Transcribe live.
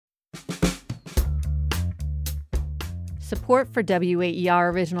Support for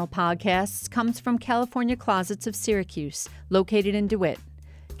WAER original podcasts comes from California Closets of Syracuse, located in DeWitt.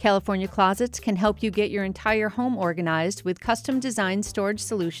 California Closets can help you get your entire home organized with custom designed storage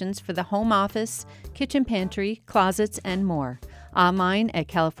solutions for the home office, kitchen pantry, closets, and more. Online at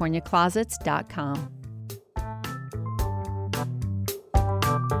californiaclosets.com.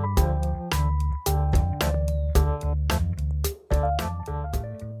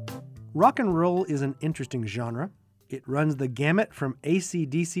 Rock and roll is an interesting genre. It runs the gamut from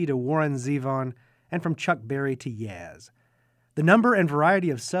AC/DC to Warren Zevon and from Chuck Berry to Yaz. The number and variety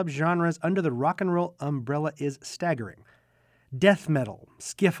of subgenres under the rock and roll umbrella is staggering. Death metal,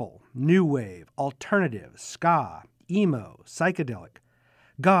 skiffle, new wave, alternative, ska, emo, psychedelic,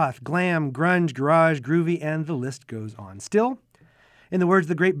 goth, glam, grunge, garage, groovy, and the list goes on. Still, in the words of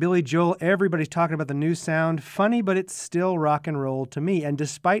the great Billy Joel, everybody's talking about the new sound. Funny, but it's still rock and roll to me. And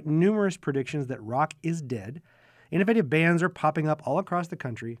despite numerous predictions that rock is dead, innovative bands are popping up all across the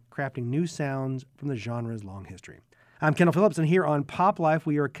country, crafting new sounds from the genre's long history. I'm Kendall Phillips, and here on Pop Life,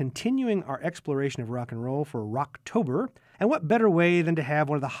 we are continuing our exploration of rock and roll for Rocktober. And what better way than to have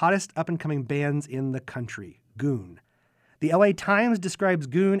one of the hottest up-and-coming bands in the country, Goon. The LA Times describes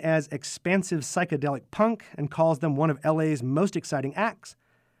Goon as expansive psychedelic punk and calls them one of LA's most exciting acts.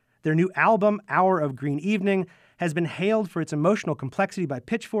 Their new album, Hour of Green Evening, has been hailed for its emotional complexity by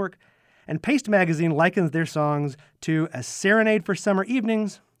Pitchfork, and Paste Magazine likens their songs to a serenade for summer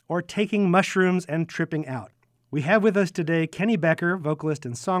evenings or taking mushrooms and tripping out. We have with us today Kenny Becker, vocalist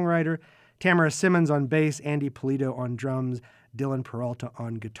and songwriter, Tamara Simmons on bass, Andy Polito on drums, Dylan Peralta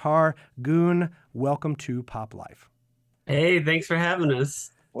on guitar. Goon, welcome to Pop Life. Hey, thanks for having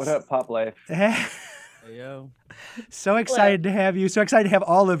us. What up, Pop Life? Hey, yo. so excited to have you. So excited to have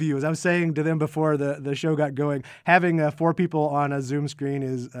all of you. As I was saying to them before the show got going, having 4 people on a Zoom screen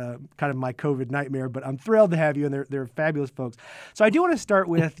is kind of my COVID nightmare, but I'm thrilled to have you, and they're fabulous folks. So I do want to start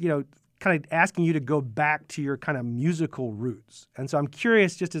with, kind of asking you to go back to your kind of musical roots. And so I'm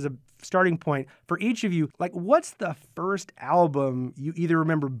curious, just as a starting point, for each of you, like, what's the first album you either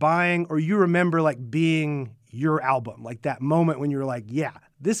remember buying or you remember, like, being your album? Like, that moment when you were like, yeah,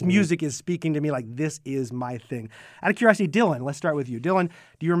 this music is speaking to me, like, this is my thing. Out of curiosity, Dylan, let's start with you. Dylan,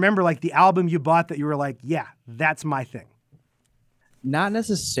 do you remember, like, the album you bought that you were like, yeah, that's my thing? Not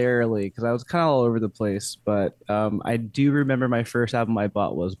necessarily, because I was kind of all over the place, but I do remember my first album I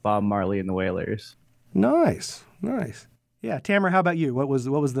bought was Bob Marley and the Wailers. Nice. Yeah, Tamara, how about you? What was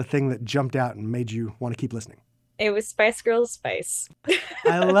the thing that jumped out and made you want to keep listening? It was Spice Girls Spice.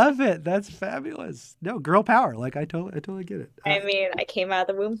 I love it. That's fabulous. No, girl power. Like, I totally get it. I mean, I came out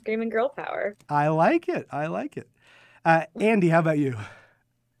of the womb screaming girl power. I like it. Andy, how about you?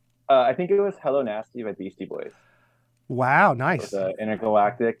 I think it was Hello Nasty by Beastie Boys. Wow, nice. It was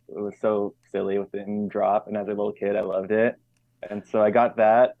Intergalactic. It was so silly with the drop, and as a little kid, I loved it. And so I got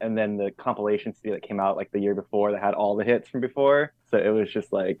that, and then the compilation CD that came out like the year before that had all the hits from before. So it was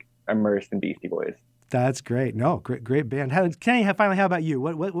just like immersed in Beastie Boys. That's great. No, great band. Kenny, finally, how about you?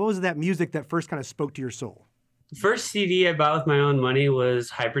 What was that music that first kind of spoke to your soul? The first CD I bought with my own money was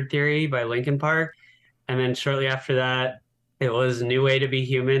Hybrid Theory by Linkin Park. And then shortly after that, it was New Way to Be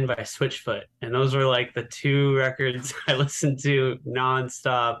Human by Switchfoot. And those were like the 2 records I listened to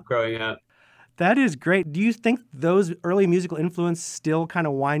nonstop growing up. That is great. Do you think those early musical influences still kind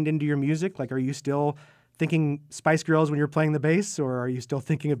of wind into your music? Like, are you still thinking Spice Girls when you're playing the bass, or are you still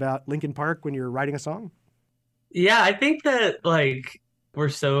thinking about Linkin Park when you're writing a song? Yeah, I think that, like, we're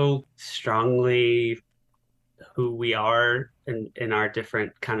so strongly who we are in our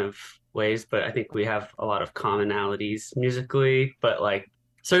different kind of ways, but I think we have a lot of commonalities musically. But, like,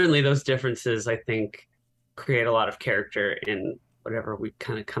 certainly those differences, I think, create a lot of character in whatever we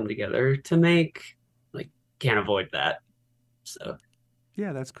kind of come together to make. Like, can't avoid that. So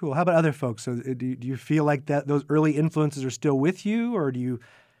yeah, that's cool. How about other folks? So do you feel like that those early influences are still with you, or do you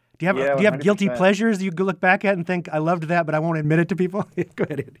have guilty pleasures that you look back at and think, I loved that, but I won't admit it to people? Go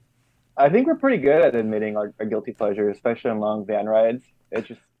ahead, Andy. I think we're pretty good at admitting our guilty pleasures, especially on long van rides. It's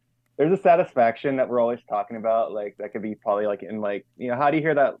just, there's a satisfaction that we're always talking about. Like, that could be probably like in, like, how do you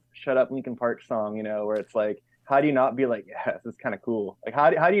hear that Shut Up Linkin Park song, where it's like, how do you not be like, yes, this is kind of cool? Like, how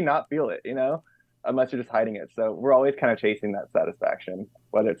do you not feel it, unless you're just hiding it. So we're always kind of chasing that satisfaction,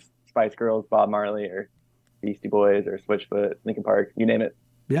 whether it's Spice Girls, Bob Marley, or Beastie Boys, or Switchfoot, Linkin Park, you name it.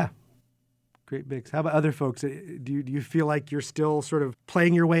 Yeah. Great mix. How about other folks? Do you feel like you're still sort of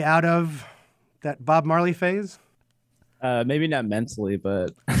playing your way out of that Bob Marley phase? Maybe not mentally,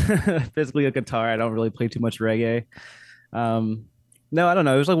 but physically a guitar. I don't really play too much reggae. No, I don't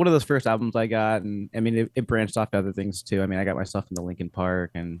know. It was like one of those first albums I got, and I mean, it branched off to other things too. I mean, I got myself into Linkin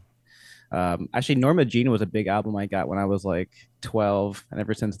Park, and Actually, Norma Jean was a big album I got when I was like 12, and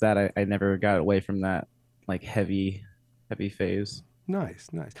ever since that, I never got away from that like heavy phase. Nice,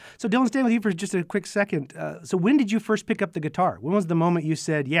 nice. So Dylan, staying with you for just a quick second. So when did you first pick up the guitar? When was the moment you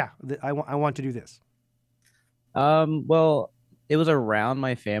said, "Yeah, I want to do this"? Well, it was around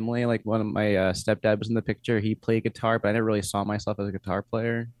my family. Like one of my stepdad was in the picture. He played guitar, but I never really saw myself as a guitar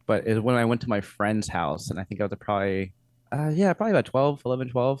player. But it was when I went to my friend's house, and I think I was probably, yeah, probably about 12, 11,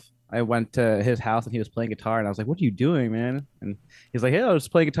 12. I went to his house and he was playing guitar, and I was like, "What are you doing, man?" And he's like, "Hey, I was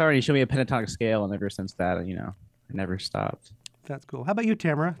playing guitar," and he showed me a pentatonic scale, and ever since that, I never stopped. That's cool. How about you,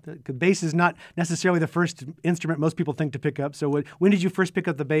 Tamara? The bass is not necessarily the first instrument most people think to pick up. So when did you first pick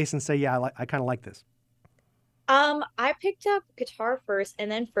up the bass and say, "Yeah, I kind of like this"? I picked up guitar first, and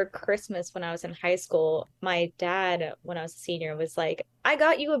then for Christmas when I was in high school, my dad, when I was a senior, was like, "I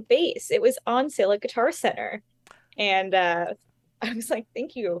got you a bass. It was on sale at Guitar Center." And I was like,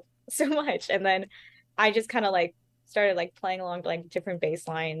 "Thank you so much." And then I just kind of like started like playing along to like different bass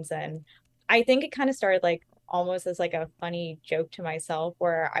lines, and I think it kind of started like almost as like a funny joke to myself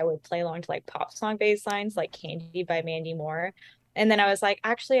where I would play along to like pop song bass lines like Candy by Mandy Moore. And then I was like,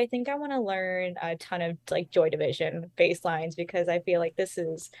 actually, I think I want to learn a ton of like Joy Division bass lines because I feel like this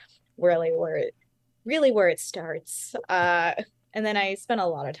is really where it starts. And then I spent a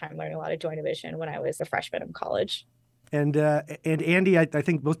lot of time learning a lot of Joy Division when I was a freshman in college. And Andy, I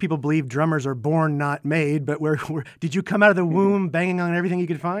think most people believe drummers are born, not made. But where did you come out of the womb banging on everything you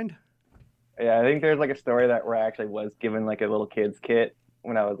could find? Yeah, I think there's like a story that where I actually was given like a little kid's kit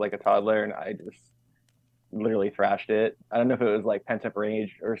when I was like a toddler, and I just literally thrashed it. I don't know if it was like pent up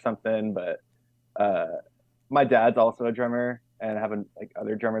rage or something, but my dad's also a drummer, and having like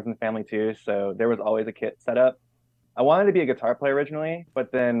other drummers in the family too. So there was always a kit set up. I wanted to be a guitar player originally,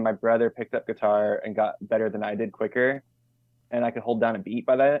 but then my brother picked up guitar and got better than I did quicker, and I could hold down a beat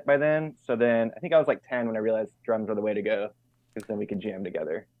by then. So then I think I was like 10 when I realized drums were the way to go because then we could jam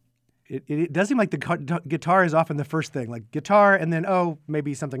together. It does seem like the guitar is often the first thing, like guitar and then,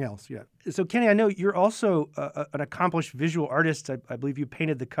 maybe something else. Yeah. So, Kenny, I know you're also an accomplished visual artist. I believe you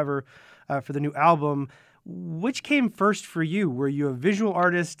painted the cover for the new album. Which came first for you? Were you a visual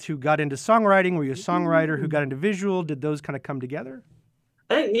artist who got into songwriting? Were you a songwriter who got into visual? Did those kind of come together?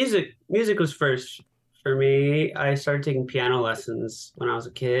 I think music was first for me. I started taking piano lessons when I was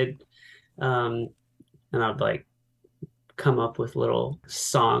a kid. And I'd like come up with little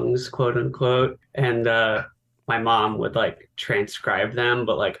songs, quote unquote, and my mom would like transcribe them,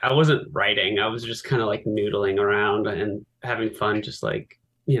 but like I wasn't writing. I was just kind of like noodling around and having fun, just like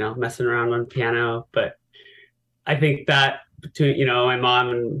messing around on piano. But I think that between my mom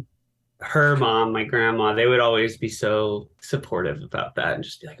and her mom, my grandma, they would always be so supportive about that and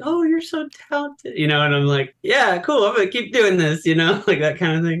just be like, "Oh, you're so talented," and I'm like, "Yeah, cool, I'm gonna keep doing this," like that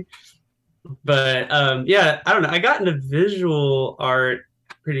kind of thing. But yeah, I don't know. I got into visual art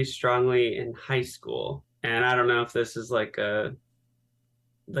pretty strongly in high school, and I don't know if this is like a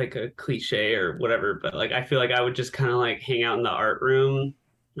cliche or whatever, but like I feel like I would just kind of like hang out in the art room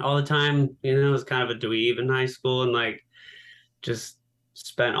all the time. I was kind of a dweeb in high school and like just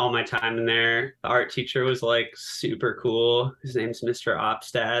spent all my time in there. The art teacher was like super cool. His name's Mr.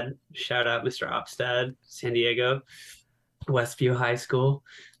 Opstad. Shout out Mr. Opstad, San Diego, Westview High School.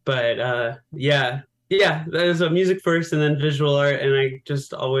 But yeah, there's a music first and then visual art, and I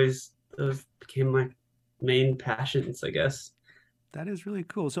just always those became my main passions, I guess. That is really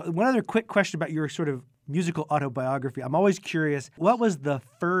cool. So one other quick question about your sort of musical autobiography. I'm always curious, what was the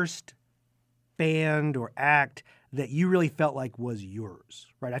first band or act that you really felt like was yours,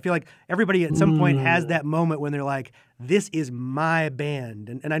 right? I feel like everybody at some point has that moment when they're like, this is my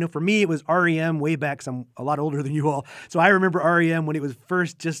band. And I know for me, it was REM way back, because I'm a lot older than you all. So I remember REM when it was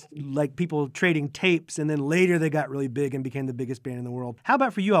first just like people trading tapes, and then later they got really big and became the biggest band in the world. How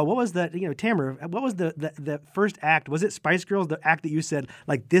about for you all? What was that, Tamara, what was the first act? Was it Spice Girls, the act that you said,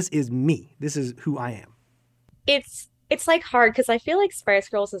 like, this is me, this is who I am? It's like hard because I feel like Spice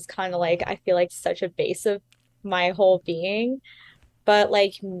Girls is kind of like, I feel like such a base of my whole being, but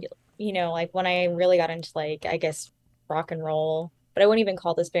like like when I really got into like I guess rock and roll, but I wouldn't even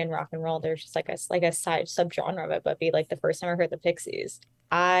call this band rock and roll. There's just like a side subgenre of it, but be like the first time I heard the Pixies,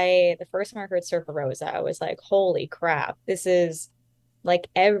 the first time I heard Surfer Rosa, I was like, holy crap, this is like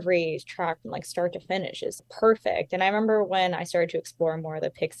every track from like start to finish is perfect. And I remember when I started to explore more of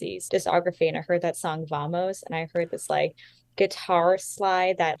the Pixies discography and I heard that song Vamos, and I heard this like guitar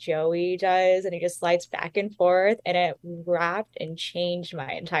slide that Joey does, and he just slides back and forth, and it wrapped and changed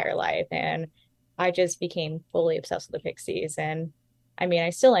my entire life, and I just became fully obsessed with the Pixies. And I mean, I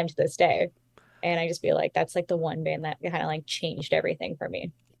still am to this day, and I just feel like that's like the one band that kind of like changed everything for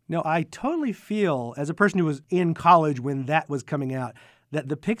me. No, I totally feel, as a person who was in college when that was coming out, that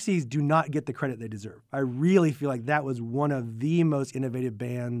the Pixies do not get the credit they deserve. I really feel like that was one of the most innovative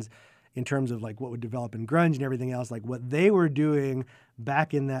bands in terms of like what would develop in grunge and everything else. Like what they were doing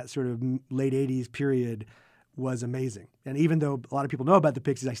back in that sort of late 80s period was amazing. And even though a lot of people know about the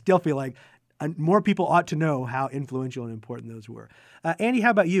Pixies, I still feel like more people ought to know how influential and important those were. Andy,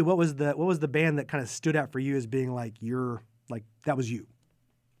 how about you? What was the band that kind of stood out for you as being like that was you?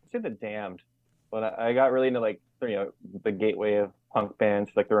 I'd say the Damned. But I got really into like the gateway of punk bands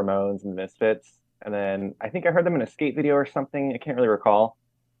like the Ramones and the Misfits, and then I think I heard them in a skate video or something. I can't really recall,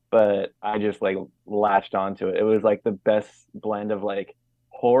 but I just like latched onto it. It was like the best blend of like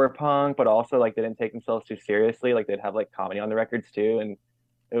horror punk, but also like they didn't take themselves too seriously. Like they'd have like comedy on the records too, and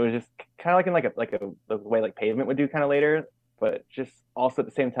it was just kind of like in the way like Pavement would do kind of later, but just also at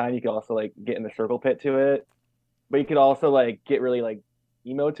the same time you could also like get in the circle pit to it, but you could also like get really like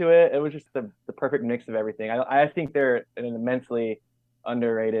emo to it. It was just the perfect mix of everything. I think they're an immensely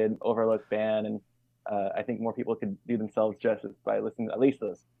underrated, overlooked band, and I think more people could do themselves justice by listening to at least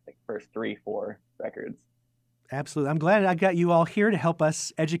those like first 3-4 records. Absolutely. I'm glad I got you all here to help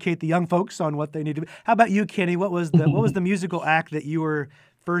us educate the young folks on what they need to be. How about you, Kenny? What was the musical act that you were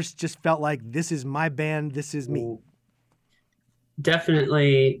first just felt like, this is my band, this is me?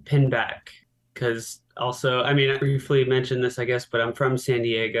 Definitely Pinback, because also, I mean, I briefly mentioned this, I guess, but I'm from San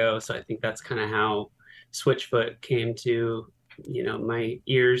Diego, so I think that's kind of how Switchfoot came to, my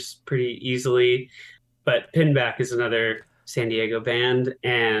ears pretty easily. But Pinback is another San Diego band,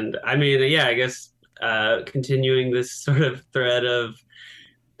 and I mean, yeah, I guess continuing this sort of thread of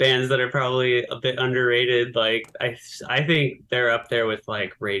bands that are probably a bit underrated, like I think they're up there with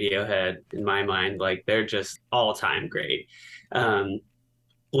like Radiohead in my mind. Like they're just all-time great.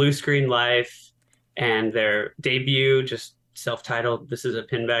 Blue Screen Life and their debut, just self-titled, This Is a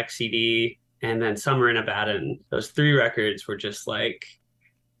Pinback CD, and then Summer in Abaddon. Those 3 records were just like,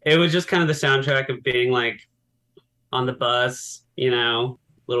 it was just kind of the soundtrack of being like on the bus,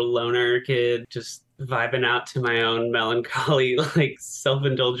 little loner kid, just vibing out to my own melancholy, like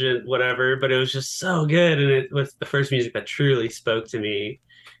self-indulgent, whatever. But it was just so good. And it was the first music that truly spoke to me,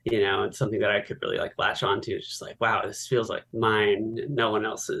 and something that I could really like latch onto. It's just like, wow, this feels like mine, no one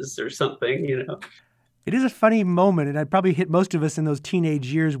else's or something, It is a funny moment, and it probably hit most of us in those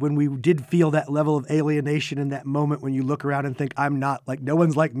teenage years when we did feel that level of alienation in that moment when you look around and think, I'm not, like, no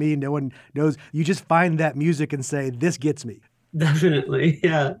one's like me, no one knows. You just find that music and say, this gets me. Definitely,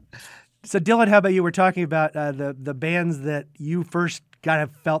 yeah. So Dylan, how about you? We're talking about the bands that you first kind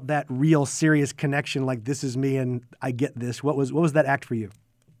of felt that real serious connection, like this is me and I get this. What was that act for you?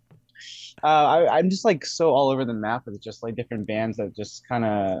 I'm just like so all over the map with just like different bands that just kind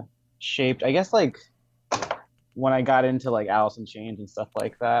of shaped, I guess, like when I got into like Alice in Chains and stuff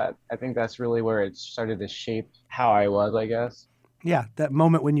like that. I think that's really where it started to shape how I was, I guess. Yeah, that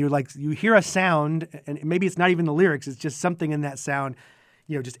moment when you hear a sound, and maybe it's not even the lyrics, it's just something in that sound,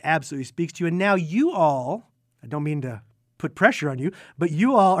 just absolutely speaks to you. And now you all, I don't mean to put pressure on you, but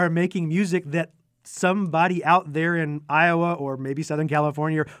you all are making music that somebody out there in Iowa or maybe Southern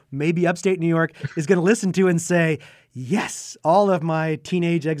California or maybe upstate New York is going to listen to and say, yes, all of my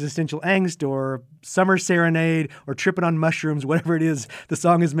teenage existential angst or summer serenade or tripping on mushrooms, whatever it is the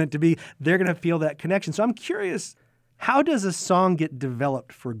song is meant to be, they're going to feel that connection. So I'm curious, how does a song get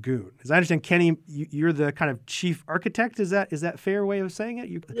developed for Goon? As I understand, Kenny, you're the kind of chief architect. Is that a fair way of saying it?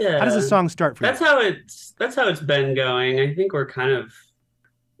 Yeah. How does a song start for you? That's how it's been going. I think we're kind of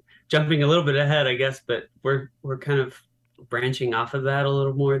jumping a little bit ahead, I guess, but we're kind of branching off of that a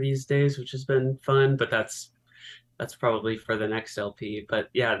little more these days, which has been fun. But that's probably for the next LP. But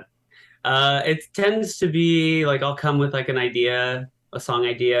yeah, it tends to be like I'll come with like an idea, a song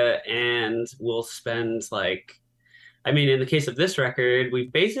idea, and we'll spend like, I mean, in the case of this record, we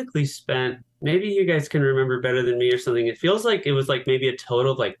basically spent, maybe you guys can remember better than me or something. It feels like it was like maybe a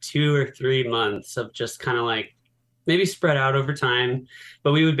total of like 2 or 3 months of just kind of like maybe spread out over time.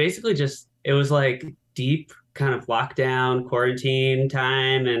 But we would basically it was like deep kind of lockdown, quarantine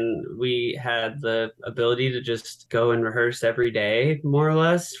time. And we had the ability to just go and rehearse every day, more or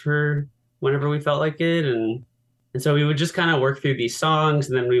less, for whenever we felt like it. And so we would just kind of work through these songs,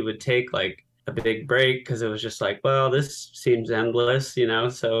 and then we would take like a big break because it was just like, well, this seems endless,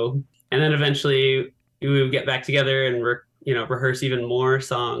 so, and then eventually we would get back together and rehearse even more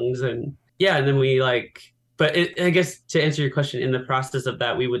songs. And yeah, and then we I guess to answer your question, in the process of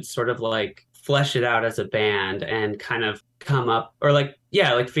that, we would sort of like flesh it out as a band and kind of come up or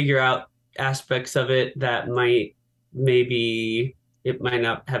figure out aspects of it that maybe it might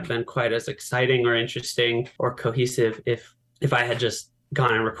not have been quite as exciting or interesting or cohesive if I had just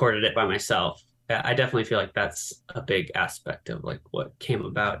gone and recorded it by myself. I definitely feel like that's a big aspect of like what came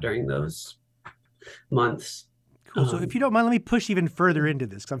about during those months. Cool. So if you don't mind, let me push even further into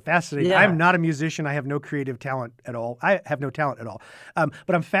this because I'm fascinated. Yeah. I'm not a musician. I have no creative talent at all. I have no talent at all.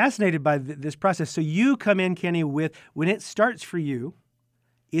 But I'm fascinated by this process. So you come in, Kenny, with when it starts for you,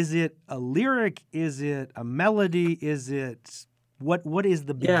 is it a lyric? Is it a melody? Is it what is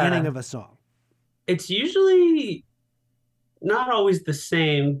the beginning of a song? It's usually not always the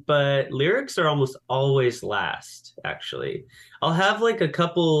same, but lyrics are almost always last, actually. I'll have like a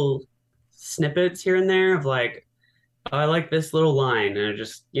couple snippets here and there of like, oh, I like this little line, and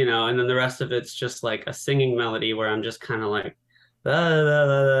just, and then the rest of it's just like a singing melody where I'm just kind of like,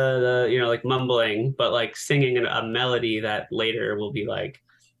 like mumbling, but like singing a melody that later will be like,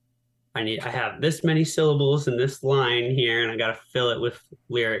 I have this many syllables in this line here, and I got to fill it with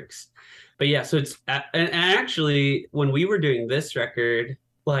lyrics. But yeah, so and actually, when we were doing this record,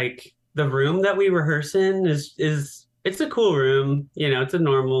 like the room that we rehearse in it's a cool room. It's a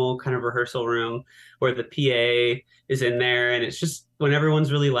normal kind of rehearsal room where the PA is in there, and it's just when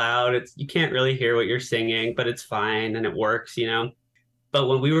everyone's really loud, you can't really hear what you're singing, but it's fine and it works. But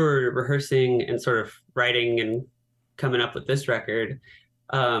when we were rehearsing and sort of writing and coming up with this record,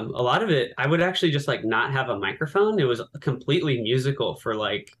 a lot of it, I would actually just like not have a microphone. It was completely musical for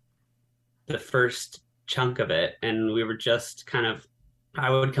like the first chunk of it, and we were just I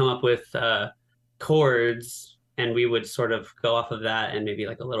would come up with chords, and we would sort of go off of that and maybe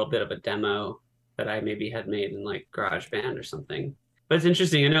like a little bit of a demo that I maybe had made in like GarageBand or something. But it's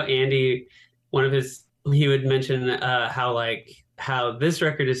interesting. I know Andy, he would mention how this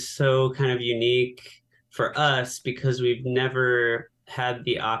record is so kind of unique for us because we've never had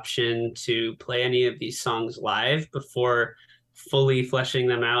the option to play any of these songs live before fully fleshing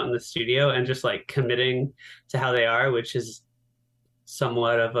them out in the studio and just like committing to how they are, which is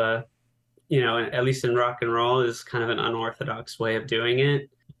somewhat of a, at least in rock and roll, is kind of an unorthodox way of doing it.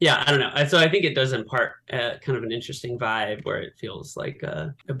 Yeah, I don't know. So I think it does impart kind of an interesting vibe where it feels like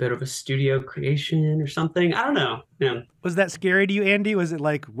a bit of a studio creation or something. I don't know. Yeah. Was that scary to you, Andy? Was it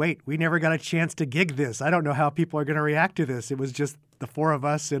like, wait, we never got a chance to gig this. I don't know how people are going to react to this. It was just the four of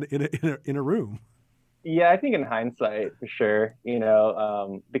us in a room. Yeah, I think in hindsight, for sure,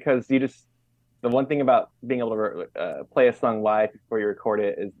 because the one thing about being able to play a song live before you record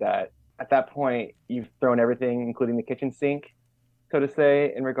it is that at that point, you've thrown everything, including the kitchen sink, so to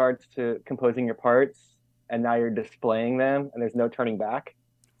say, in regards to composing your parts, and now you're displaying them, and there's no turning back.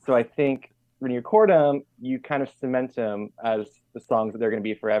 So I think when you record them, you kind of cement them as the songs that they're going to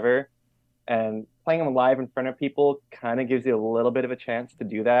be forever. And playing them live in front of people kind of gives you a little bit of a chance to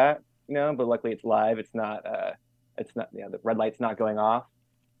do that. But luckily it's live. It's not, the red light's not going off.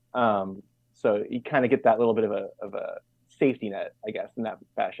 So you kind of get that little bit of a safety net, I guess, in that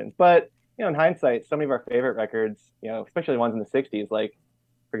fashion. But, in hindsight, some of our favorite records, especially the ones in the 60s, like,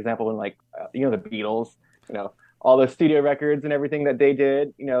 for example, when the Beatles, all those studio records and everything that they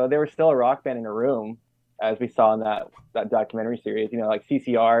did, they were still a rock band in a room, as we saw in that documentary series, like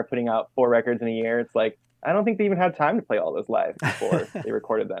CCR putting out 4 records in a year. It's like, I don't think they even had time to play all those live before they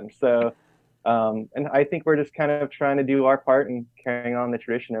recorded them. So, and I think we're just kind of trying to do our part in carrying on the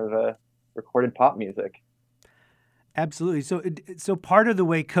tradition of recorded pop music. Absolutely. So part of the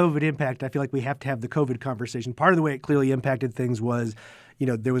way COVID impacted, I feel like we have to have the COVID conversation. Part of the way it clearly impacted things was,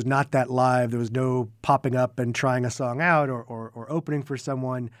 there was not that live. There was no popping up and trying a song out or opening for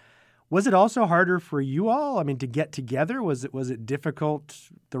someone. Was it also harder for you all? I mean, to get together? Was it difficult,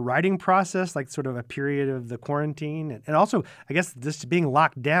 the writing process, like sort of a period of the quarantine? And also, I guess just being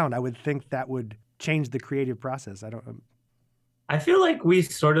locked down, I would think that would change the creative process. I feel like we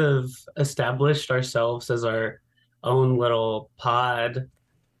sort of established ourselves as our own little pod.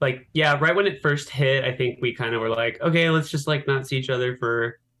 Like, yeah, right when it first hit, I think we kind of were like, okay, let's just like not see each other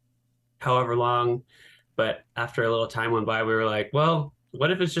for however long. But after a little time went by, we were like, well,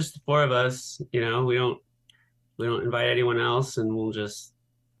 what if it's just the 4 of us? We don't invite anyone else, and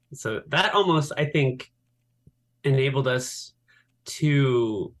so that almost, I think, enabled us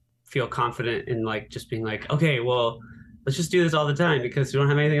to feel confident in like just being like, okay, well, let's just do this all the time because we don't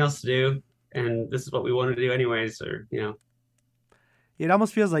have anything else to do, and this is what we want to do anyways, or It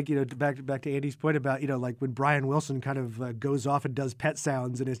almost feels like, back to Andy's point about, like when Brian Wilson kind of goes off and does Pet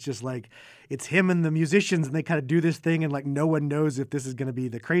Sounds, and it's just like, it's him and the musicians, and they kind of do this thing, and like no one knows if this is going to be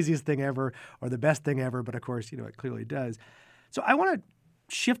the craziest thing ever or the best thing ever, but of course, it clearly does. So I want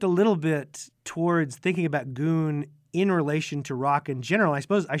to shift a little bit towards thinking about Goon in relation to rock in general. I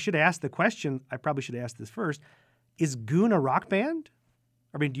suppose I should ask the question, I probably should ask this first, is Goon a rock band?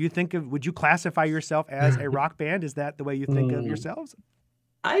 I mean, would you classify yourself as a rock band? Is that the way you think of yourselves?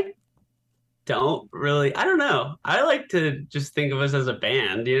 I I don't know. I like to just think of us as a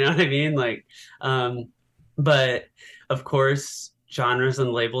band, you know what I mean? Like, um, but of course, genres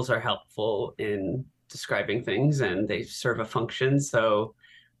and labels are helpful in describing things and they serve a function. So,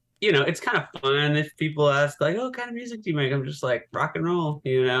 you know, it's kind of fun if people ask, like, oh, what kind of music do you make? I'm just like, rock and roll,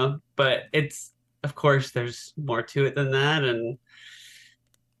 you know? But of course, there's more to it than that.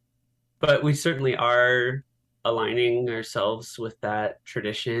 But we certainly are aligning ourselves with that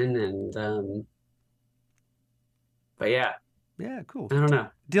tradition. But yeah, Yeah, cool. I don't know.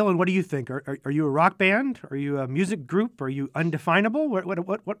 Dylan, what do you think? Are you a rock band? Are you a music group? Are you undefinable?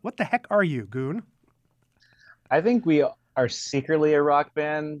 What the heck are you, Goon? I think we are secretly a rock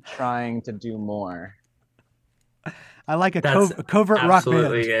band trying to do more. I like That's a covert rock band.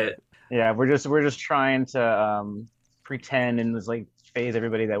 absolutely it. Yeah, we're just trying to pretend and just like phase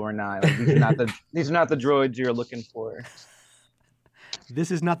everybody that we're not. Like, these are not the droids you're looking for. This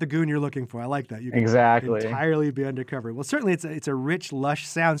is not the Goon you're looking for. I like that. You can Exactly. entirely be undercover. Well, certainly it's a rich, lush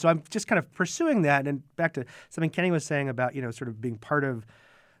sound. So I'm just kind of pursuing that. And back to something Kenny was saying about, sort of being part of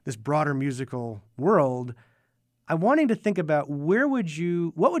this broader musical world. I'm wanting to think about what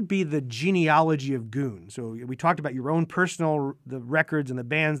would be the genealogy of Goon? So we talked about your own the records and the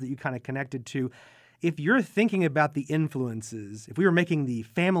bands that you kind of connected to. If you're thinking about the influences, if we were making the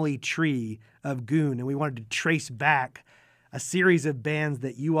family tree of Goon and we wanted to trace back a series of bands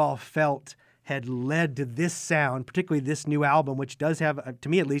that you all felt had led to this sound, particularly this new album, which does have, to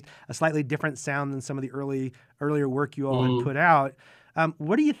me at least, a slightly different sound than some of the earlier work you all had put out.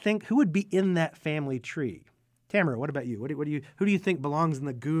 What do you think? Who would be in that family tree? Tamara, what about you? Who do you think belongs in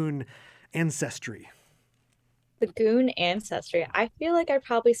the Goon ancestry? The Goon ancestry. I feel like I'd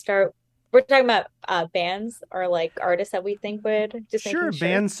probably start. We're talking about bands or like artists that we think would just sure,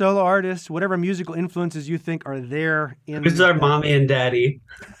 bands, solo artists, whatever musical influences you think are there in. Who's our mommy and daddy?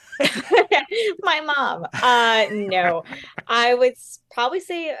 My mom. No, I would probably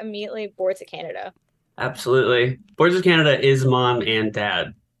say immediately Boards of Canada. Absolutely, Boards of Canada is mom and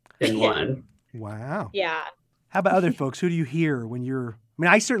dad in one. Wow. Yeah. How about other folks? Who do you hear when you're? I mean,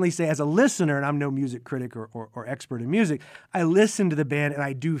 I certainly say as a listener, and I'm no music critic or expert in music, I listen to the band and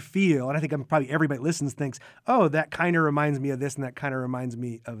I do feel, and I think probably everybody that listens thinks, oh, that kind of reminds me of this and that kind of reminds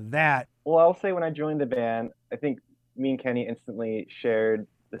me of that. Well, I'll say when I joined the band, I think me and Kenny instantly shared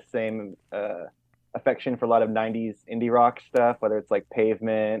the same affection for a lot of 90s indie rock stuff, whether it's like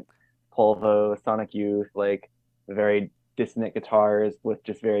Pavement, Polvo, Sonic Youth, like very dissonant guitars with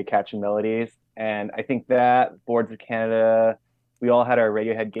just very catchy melodies. And I think that Boards of Canada, we all had our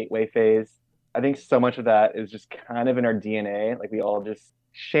Radiohead gateway phase. I think so much of that is just kind of in our DNA. Like we all just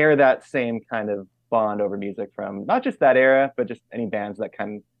share that same kind of bond over music from not just that era, but just any bands that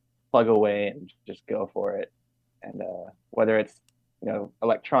can plug away and just go for it. And whether it's,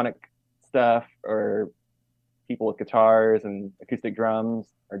 electronic stuff or people with guitars and acoustic drums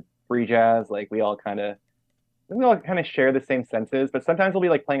or free jazz, like we all kind of share the same senses. But sometimes we'll be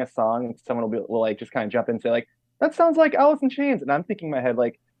like playing a song and someone will like just kind of jump in and say like, that sounds like Alice in Chains. And I'm thinking in my head,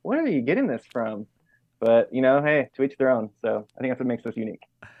 like, where are you getting this from? But, hey, to each their own. So I think that's what makes us unique.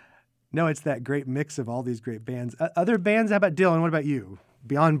 No, it's that great mix of all these great bands. Other bands, how about Dylan? What about you?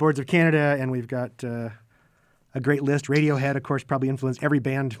 Beyond Boards of Canada, and we've got a great list. Radiohead, of course, probably influenced every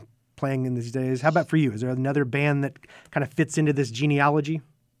band playing in these days. How about for you? Is there another band that kind of fits into this genealogy?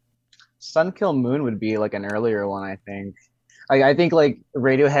 Sun Kill Moon would be like an earlier one, I think. I think like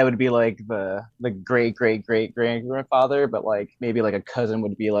Radiohead would be like the great grandfather, but like maybe like a cousin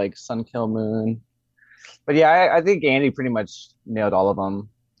would be like Sun Kill Moon. But yeah, I think Andy pretty much nailed all of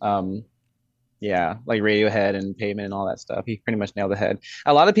them. Yeah, like Radiohead and Pavement and all that stuff. He pretty much nailed the head.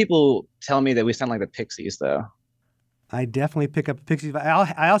 A lot of people tell me that we sound like the Pixies, though. I definitely pick up the Pixies.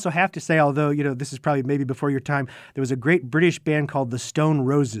 I also have to say, although this is probably maybe before your time, there was a great British band called the Stone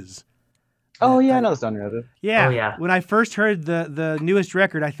Roses. Oh yeah, I know the Stone Roses. Yeah. Oh, yeah. When I first heard the newest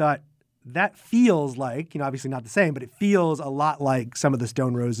record, I thought that feels like, obviously not the same, but it feels a lot like some of the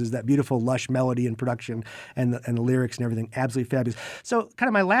Stone Roses, that beautiful, lush melody and production and the lyrics and everything. Absolutely fabulous. So kind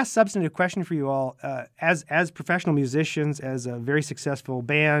of my last substantive question for you all, as professional musicians, as a very successful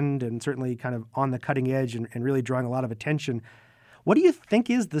band and certainly kind of on the cutting edge and really drawing a lot of attention, what do you think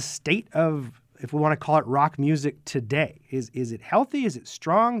is the state of, if we want to call it, rock music today? Is it healthy? Is it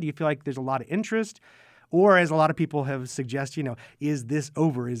strong? Do you feel like there's a lot of interest? Or, as a lot of people have suggested, is this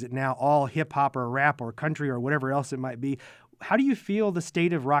over? Is it now all hip-hop or rap or country or whatever else it might be? How do you feel the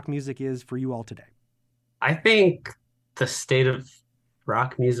state of rock music is for you all today? I think the state of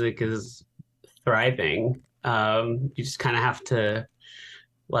rock music is thriving. You just kind of have to,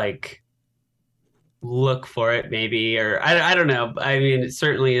 look for it maybe, or I don't know. I mean, it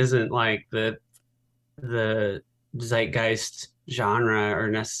certainly isn't like the zeitgeist genre or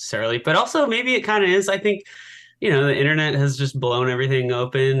necessarily, but also maybe it kind of is. I think, the internet has just blown everything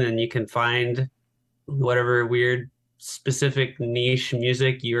open, and you can find whatever weird specific niche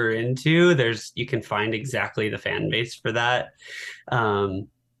music you're into. You can find exactly the fan base for that.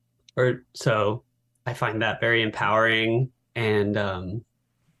 Or so I find that very empowering. And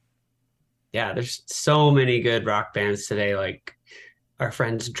yeah, there's so many good rock bands today, like our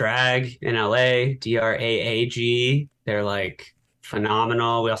friends Drag in LA, Draag. They're like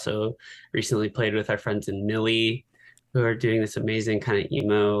phenomenal. We also recently played with our friends in Millie, who are doing this amazing kind of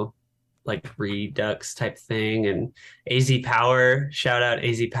emo, like redux type thing. And AZ Power, shout out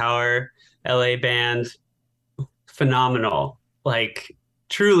AZ Power, LA band, phenomenal. Like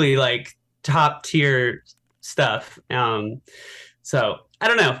truly like top tier stuff. So I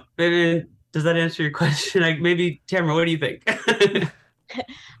don't know. Does that answer your question? Like maybe Tamara, what do you think?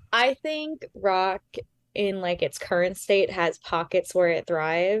 I think rock in like its current state has pockets where it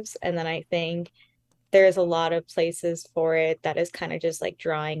thrives, and then I think there's a lot of places for it that is kind of just like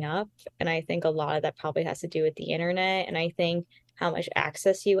drying up. And I think a lot of that probably has to do with the internet. And I think how much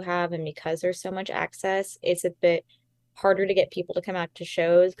access you have, and because there's so much access, it's a bit harder to get people to come out to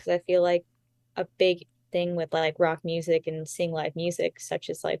shows, because I feel like a big thing with like rock music and seeing live music, such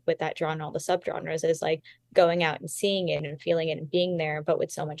as like with that genre, all the subgenres, is like going out and seeing it and feeling it and being there. But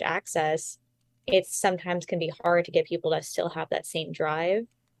with so much access, it sometimes can be hard to get people to still have that same drive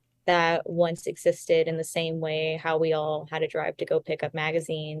that once existed, in the same way how we all had a drive to go pick up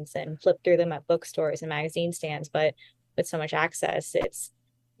magazines and flip through them at bookstores and magazine stands. But with so much access, it's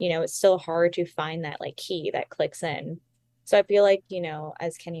still hard to find that like key that clicks in. So I feel like,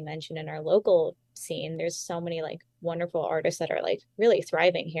 as Kenny mentioned, in our local scene, there's so many like wonderful artists that are like really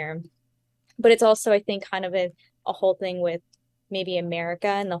thriving here. But it's also, I think, kind of a whole thing with maybe America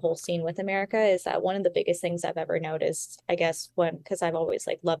and the whole scene with America, is that one of the biggest things I've ever noticed, I guess, because I've always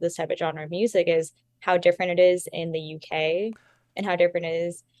like loved this type of genre of music, is how different it is in the UK and how different it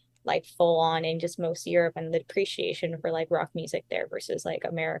is like full on in just most Europe, and the appreciation for like rock music there versus like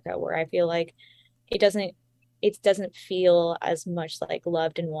America, where I feel like it doesn't feel as much like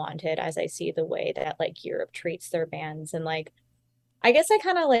loved and wanted as I see the way that like Europe treats their bands. And like, I guess I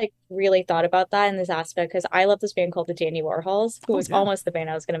kind of like really thought about that in this aspect, because I love this band called the Dandy Warhols, who was almost the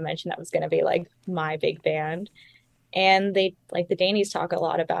band I was going to mention that was going to be like my big band. And they like the Dandies talk a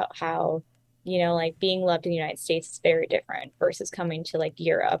lot about how, like being loved in the United States is very different versus coming to like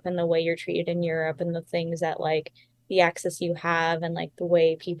Europe, and the way you're treated in Europe, and the things that like the access you have, and like the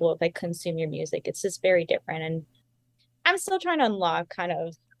way people like consume your music. It's just very different. And I'm still trying to unlock kind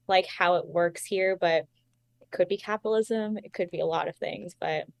of like how it works here, but it could be capitalism, it could be a lot of things.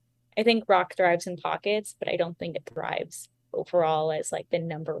 But I think rock thrives in pockets, but I don't think it thrives overall as like the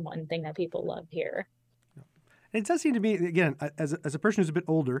number one thing that people love here. It does seem to me, again, as a person who's a bit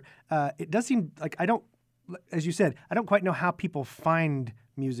older, it does seem like as you said, I don't quite know how people find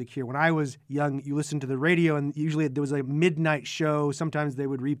music here. When I was young, you listened to the radio, and usually there was a midnight show. Sometimes they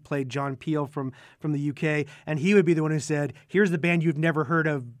would replay John Peel from the UK, and he would be the one who said, here's the band you've never heard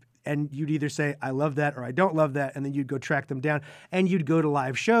of, and you'd either say, I love that, or I don't love that, and then you'd go track them down. And you'd go to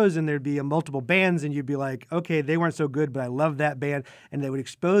live shows, and there'd be multiple bands, and you'd be like, okay, they weren't so good, but I love that band, and they would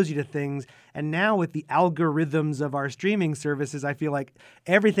expose you to things. And now with the algorithms of our streaming services, I feel like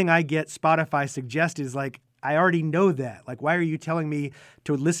everything I get Spotify suggest is like, I already know that. Like, why are you telling me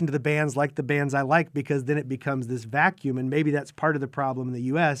to listen to the bands like the bands I like? Because then it becomes this vacuum, and maybe that's part of the problem in the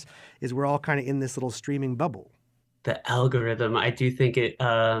U.S. is we're all kind of in this little streaming bubble. The algorithm, I do think it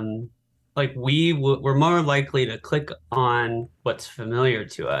like we're more likely to click on what's familiar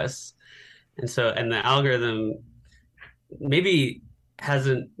to us, and the algorithm maybe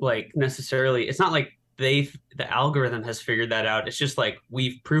hasn't like necessarily, it's not like the algorithm has figured that out. It's just like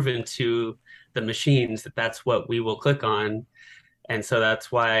we've proven to the machines that that's what we will click on. And so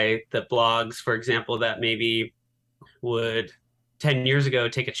that's why the blogs, for example, that maybe would 10 years ago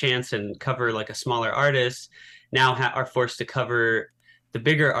take a chance and cover like a smaller artist, now are forced to cover the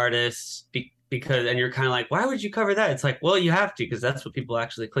bigger artists because, and you're kind of like, why would you cover that? It's like, well, you have to, because that's what people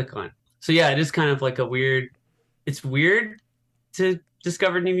actually click on. So yeah, it is kind of like it's weird to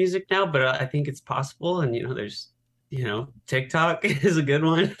discover new music now, but I think it's possible. And, there's, TikTok is a good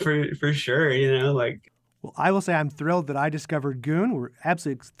one for sure, like. Well, I will say I'm thrilled that I discovered Goon. We're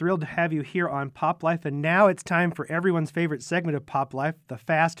absolutely thrilled to have you here on Pop Life. And now it's time for everyone's favorite segment of Pop Life, the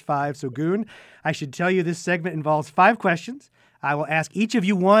Fast Five. So Goon, I should tell you this segment involves 5 questions. I will ask each of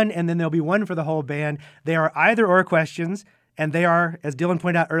you one, and then there'll be one for the whole band. They are either or questions. And they are, as Dylan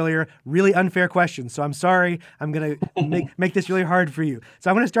pointed out earlier, really unfair questions. So I'm sorry. I'm going to make this really hard for you. So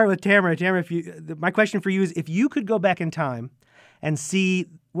I'm going to start with Tamara. Tamara, my question for you is, if you could go back in time and see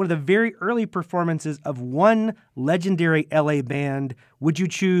one of the very early performances of one legendary LA band, would you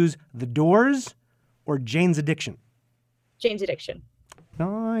choose The Doors or Jane's Addiction? Jane's Addiction.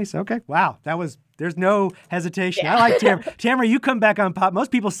 Nice. Okay. Wow. There's no hesitation. Yeah. I like Tamara. Tamara, you come back on pop.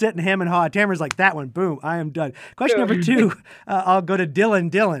 Most people sit and hem and haw. Tamara's like, that one. Boom. I am done. Question number 2. I'll go to Dylan.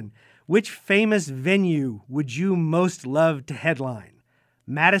 Dylan, which famous venue would you most love to headline?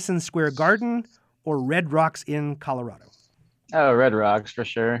 Madison Square Garden or Red Rocks in Colorado? Oh, Red Rocks for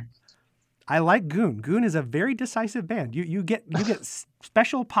sure. I like Goon. Goon is a very decisive band. You get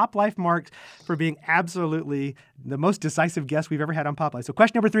special Pop Life marks for being absolutely the most decisive guest we've ever had on Pop Life. So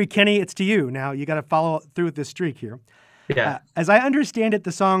question number 3, Kenny, it's to you. Now you got to follow through with this streak here. Yeah. As I understand it,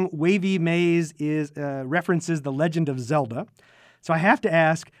 the song Wavy Maze references the Legend of Zelda. So I have to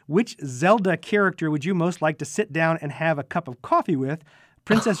ask, which Zelda character would you most like to sit down and have a cup of coffee with?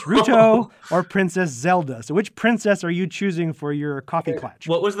 Princess Ruto or Princess Zelda? So which princess are you choosing for your coffee clutch?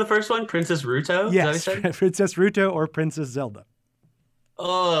 What was the first one? Princess Ruto? Yes, Princess Ruto or Princess Zelda?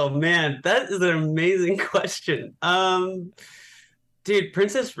 Oh man, that is an amazing question. Dude,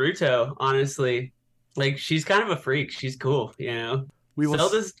 Princess Ruto, honestly, like she's kind of a freak. She's cool, you know.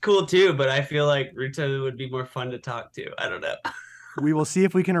 Zelda's cool too, but I feel like Ruto would be more fun to talk to. I don't know. We will see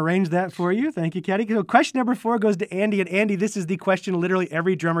if we can arrange that for you. Thank you, Caddy. So question number 4 goes to Andy. And Andy, this is the question literally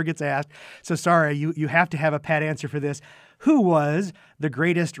every drummer gets asked. So sorry, you have to have a pat answer for this. Who was the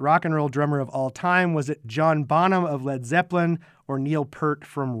greatest rock and roll drummer of all time? Was it John Bonham of Led Zeppelin or Neil Peart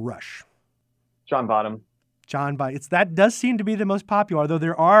from Rush? John Bonham. John Bonham. That does seem to be the most popular, although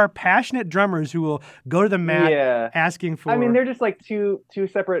there are passionate drummers who will go to the mat asking for... I mean, they're just like two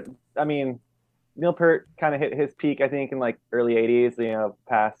separate... I mean... Neil Peart kind of hit his peak, I think, in like early 80s,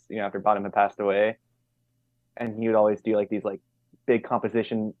 after Bonham had passed away. And he would always do like these like big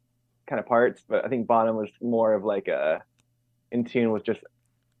composition kind of parts. But I think Bonham was more of like in tune with just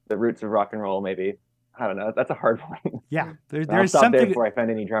the roots of rock and roll, maybe. I don't know. That's a hard one. Yeah. I'll stop there before I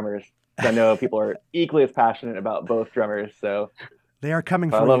offend any drummers. I know people are equally as passionate about both drummers. So they are coming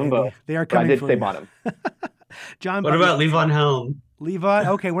for you. I love them both. They are coming for you. I did say Bonham. John. What about Levon Helm? Levon.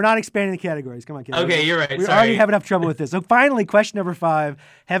 Okay, we're not expanding the categories. Come on, kids. Okay, you're right. We already have enough trouble with this. So finally, question number 5.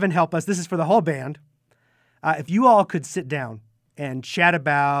 Heaven help us. This is for the whole band. If you all could sit down and chat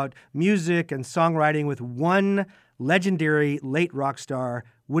about music and songwriting with one legendary late rock star,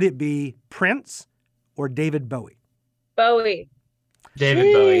 would it be Prince or David Bowie? Bowie.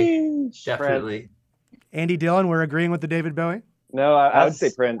 David Bowie. Definitely. Andy, Dylan, we're agreeing with the David Bowie? No, I would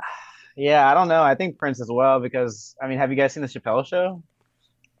say Prince. Yeah, I don't know. I think Prince as well because, I mean, have you guys seen the Chappelle Show?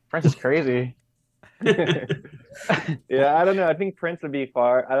 Prince is crazy. Yeah, I don't know. I think Prince would be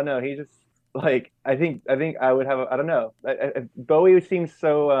far. I don't know. He just like I think I would have. I don't know. Bowie seems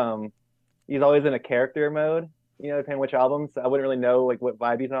so. He's always in a character mode. Depending which albums. I wouldn't really know like what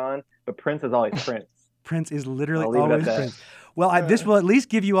vibe he's on. But Prince is always Prince. Prince is literally always Prince. Well, this will at least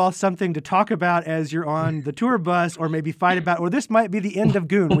give you all something to talk about as you're on the tour bus or maybe fight about, or this might be the end of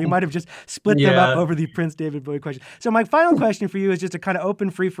Goon. We might have just split them up over the Prince David Bowie question. So my final question for you is just a kind of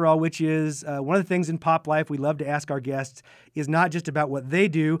open free-for-all, which is one of the things in Pop Life we love to ask our guests is not just about what they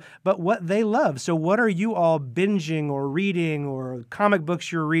do, but what they love. So what are you all binging or reading or comic books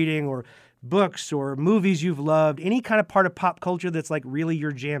you're reading or books or movies you've loved, any kind of part of pop culture that's like really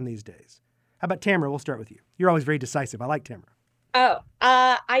your jam these days? How about Tamara? We'll start with you. You're always very decisive. I like Tamara. Oh,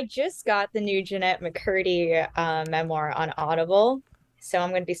 I just got the new Jeanette McCurdy memoir on Audible, so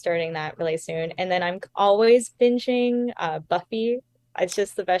I'm going to be starting that really soon. And then I'm always binging Buffy. It's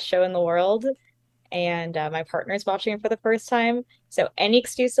just the best show in the world, and my partner's watching it for the first time. So any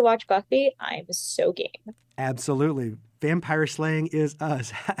excuse to watch Buffy, I'm so game. Absolutely. Vampire slaying is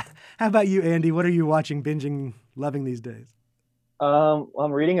us. How about you, Andy? What are you watching, binging, loving these days? Well,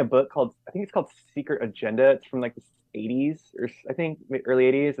 I'm reading a book I think it's called Secret Agenda. It's from like the 80s or I think early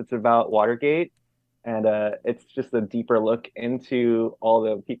 80s. It's about Watergate, and it's just a deeper look into all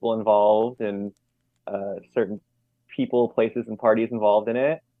the people involved and certain people, places, and parties involved in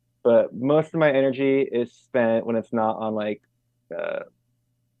it. But most of my energy is spent when it's not on like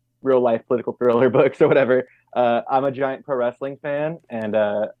real life political thriller books or whatever. I'm a giant pro wrestling fan, and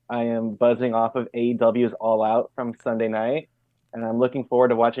I am buzzing off of AEW's All Out from Sunday night. And I'm looking forward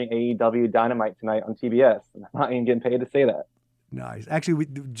to watching AEW Dynamite tonight on TBS. And I'm not even getting paid to say that. Nice. Actually,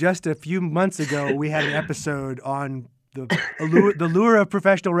 just a few months ago, we had an episode on the lure of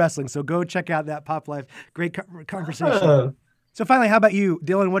professional wrestling. So go check out that Pop Life. Great conversation. So finally, how about you,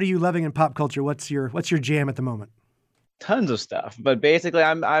 Dylan? What are you loving in pop culture? What's your jam at the moment? tons of stuff. But basically,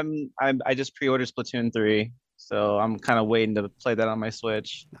 I just pre-ordered Splatoon 3, so I'm kind of waiting to play that on my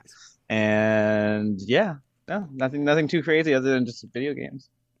Switch. Nice. And yeah, no, nothing too crazy other than just video games.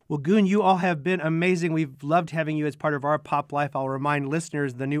 Well, Goon, you all have been amazing. We've loved having you as part of our Pop Life. I'll remind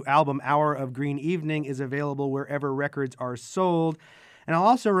listeners the new album, Hour of Green Evening, is available wherever records are sold. And I'll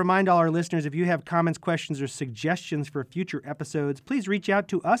also remind all our listeners, if you have comments, questions, or suggestions for future episodes, please reach out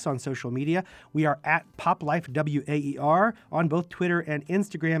to us on social media. We are at PopLifeWAER on both Twitter and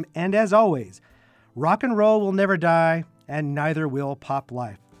Instagram. And as always, rock and roll will never die, and neither will Pop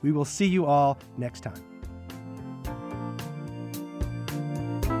Life. We will see you all next time.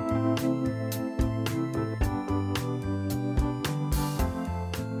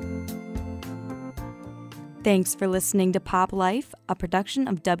 Thanks for listening to Pop Life, a production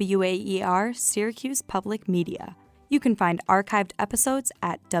of WAER Syracuse Public Media. You can find archived episodes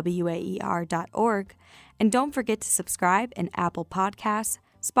at waer.org, and don't forget to subscribe in Apple Podcasts,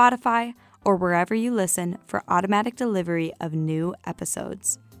 Spotify, or wherever you listen for automatic delivery of new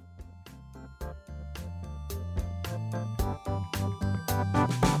episodes.